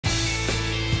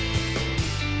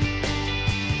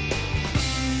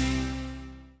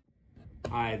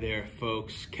Hi there,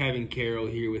 folks. Kevin Carroll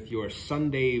here with your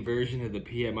Sunday version of the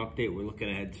PM update. We're looking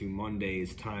ahead to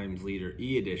Monday's Times Leader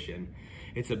E-Edition.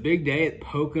 It's a big day at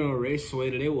Pocono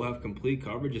Raceway today. We'll have complete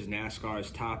coverage as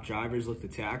NASCAR's top drivers look to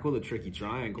tackle the tricky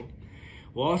triangle.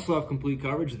 We'll also have complete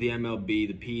coverage of the MLB,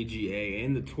 the PGA,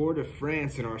 and the Tour de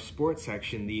France in our sports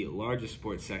section, the largest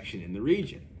sports section in the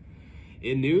region.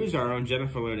 In news, our own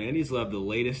Jennifer Leonandes will have the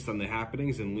latest on the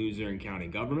happenings in Luzerne County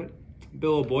government.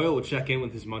 Bill O'Boyle will check in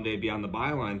with his Monday Beyond the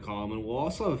Byline column, and we'll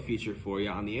also have a feature for you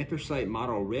on the Anthracite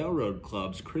Model Railroad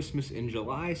Club's Christmas in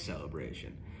July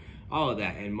celebration. All of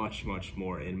that and much, much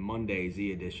more in Monday's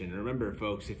E-Edition. And remember,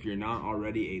 folks, if you're not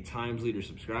already a Times Leader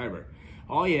subscriber,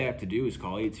 all you have to do is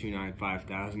call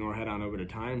 829-5000 or head on over to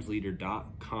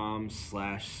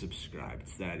timesleader.com/subscribe.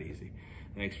 It's that easy.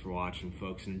 Thanks for watching,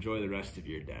 folks, and enjoy the rest of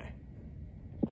your day.